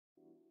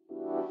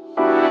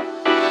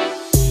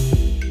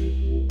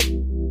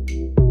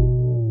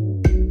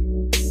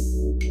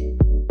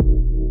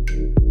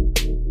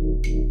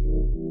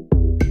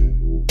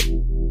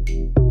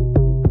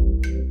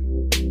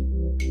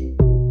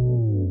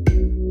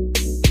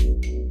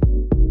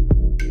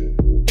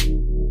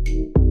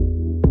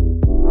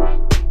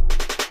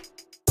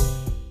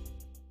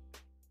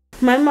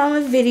my mom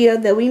a video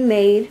that we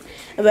made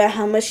about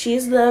how much she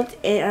is loved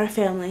in our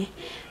family.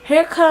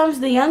 Here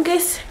comes the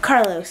youngest,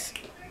 Carlos.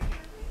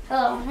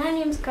 Hello, my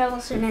name is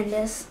Carlos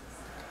Hernandez,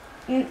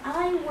 and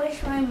I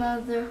wish my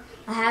mother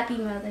a happy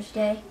Mother's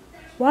Day.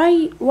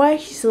 Why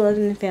is she so loved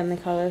in the family,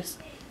 Carlos?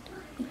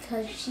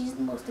 Because she's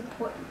the most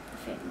important of the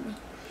family.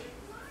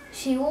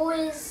 She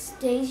always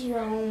stays here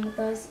at home with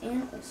us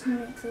and also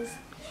makes us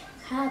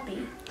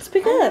happy.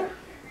 Speak up.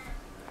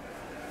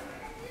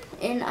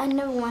 And I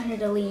never want her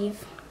to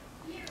leave.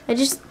 I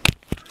just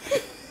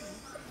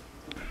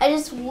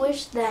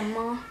wish that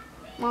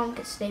mom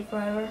could stay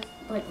forever,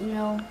 but you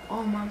know,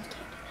 all moms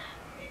can't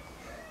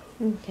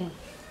do that. Okay.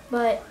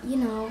 But you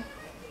know,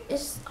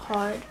 it's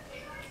hard.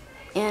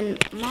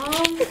 And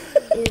mom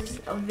is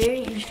a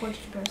very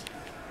important person,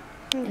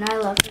 and I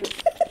love her.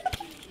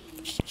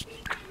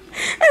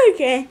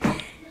 Okay.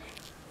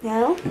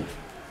 Now,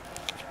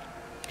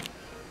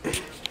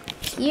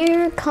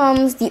 here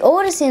comes the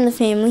oldest in the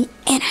family,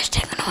 and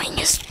hashtag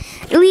annoyingest,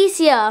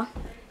 Alicia.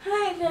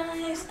 hi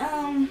guys.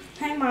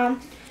 Hi mom.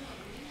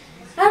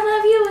 I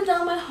love you with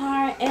all my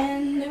heart,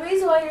 and the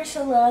reason why you're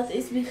so loved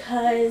is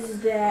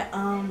because that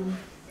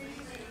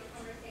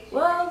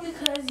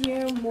because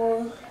you're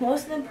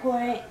most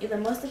important. You're the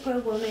most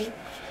important woman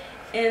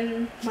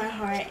in my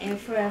heart and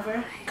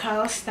forever.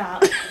 Kyle,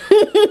 stop.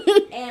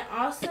 And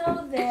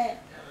also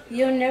that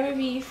you'll never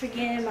be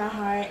forgetting in my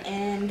heart,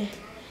 and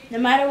no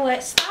matter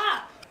what,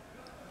 stop.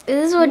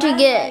 This is what you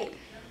get. Like,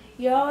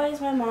 you're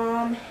always my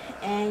mom,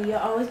 and you'll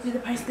always be the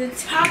person to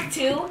talk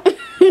to.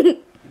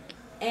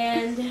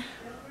 And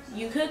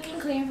you cook and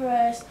clean for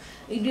us.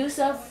 You do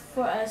stuff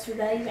for us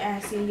without even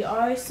asking. You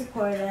always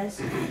support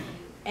us.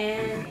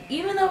 And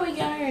even though we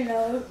get on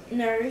your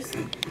nerves,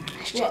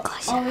 we'll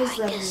always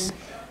love you.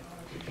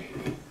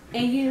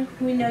 And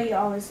we know you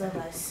always love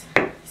us.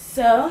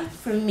 So,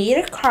 from me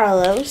to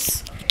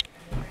Carlos,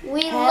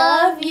 We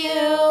love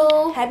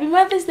you. Happy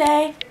Mother's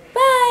Day.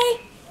 Bye.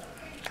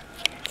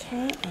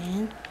 Okay,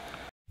 and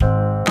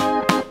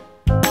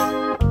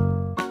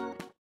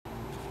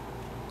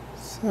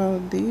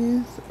so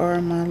these are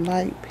my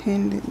light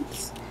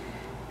pendants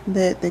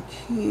that the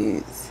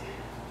kids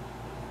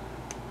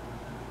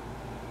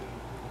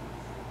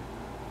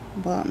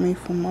bought me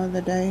for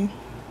Mother's Day.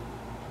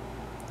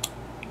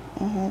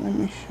 Let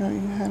me show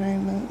you how they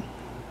look.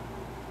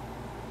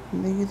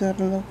 These are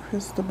the little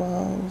crystal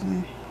balls,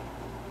 and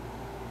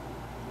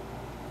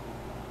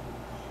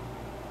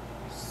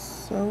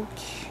so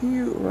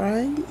cute,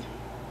 right?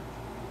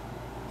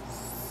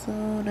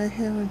 So they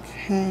haven't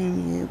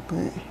came yet,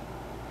 but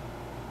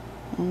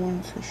I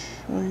wanted to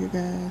show you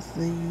guys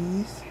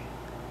these.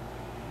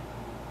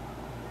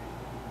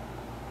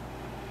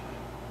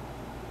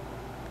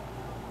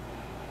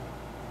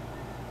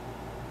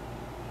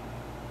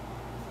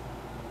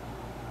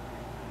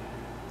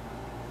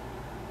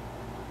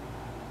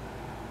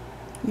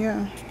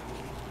 Yeah,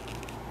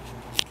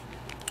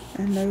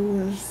 and they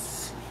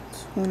was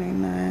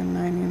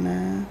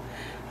 $29.99.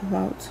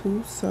 About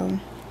two, so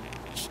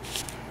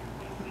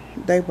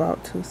they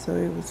bought two, so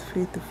it was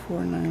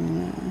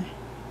 $54.99.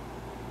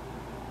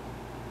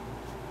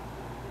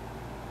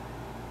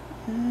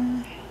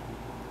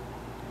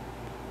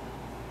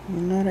 You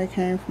know they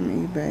came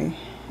from eBay.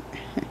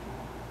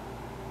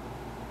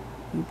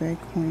 eBay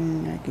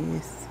queen, I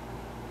guess.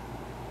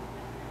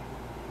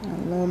 I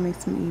love me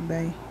some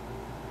eBay.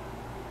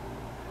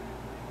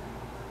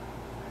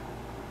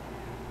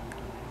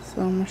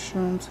 So I'm going to show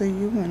them to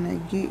you when they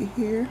get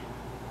here.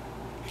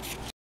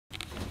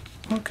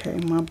 Okay,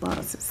 my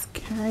boxes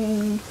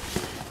came.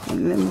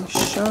 And let me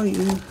show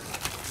you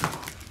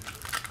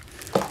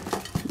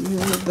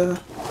the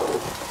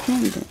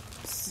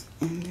pendants.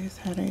 And this is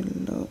how they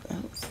look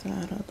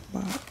outside of the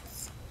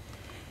box.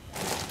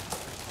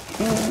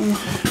 And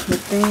the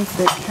things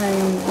that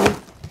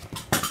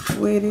came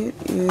with it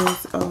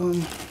is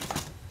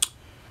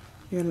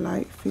your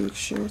light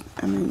fixtures.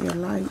 Your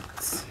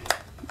lights.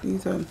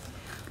 These are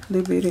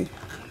little bitty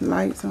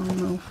lights. I don't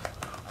know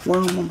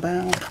where I'm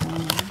about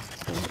from,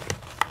 but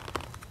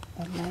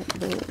a light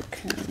bulb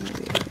came with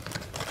it.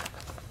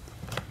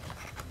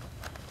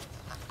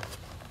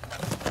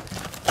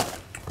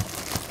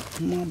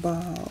 My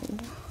ball,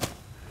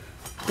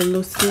 the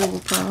little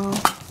silver ball,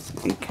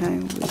 it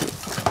came with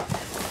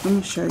it. Let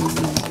me show you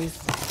this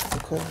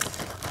because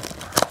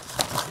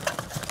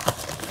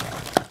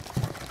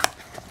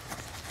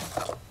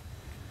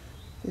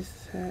this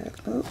is how it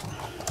looks.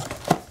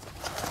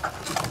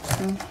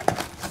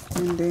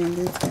 And then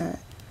this got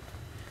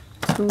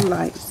two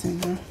lights in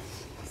there,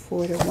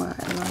 40 watt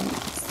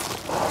lights.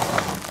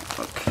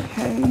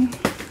 Okay,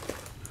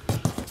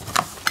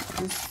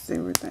 this is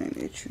everything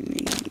that you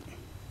need.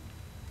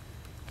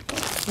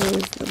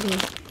 Here's the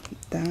little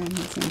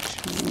diamonds and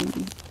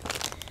chains,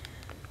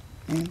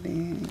 and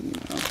then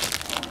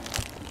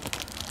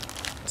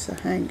to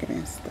hang it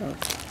and stuff.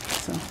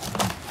 So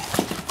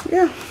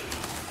yeah,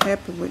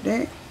 happy with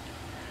that.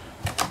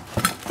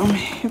 I'm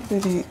happy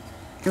that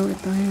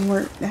everything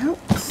worked out.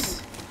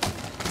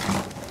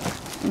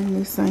 And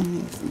this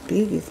ain't as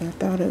big as I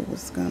thought it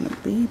was gonna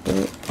be,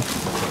 but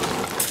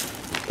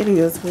it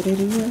is what it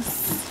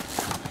is.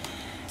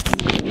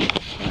 I'm really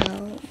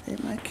proud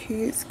that my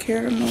kids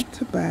cared enough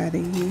to buy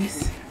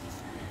these.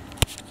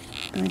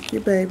 Thank you,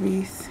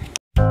 babies.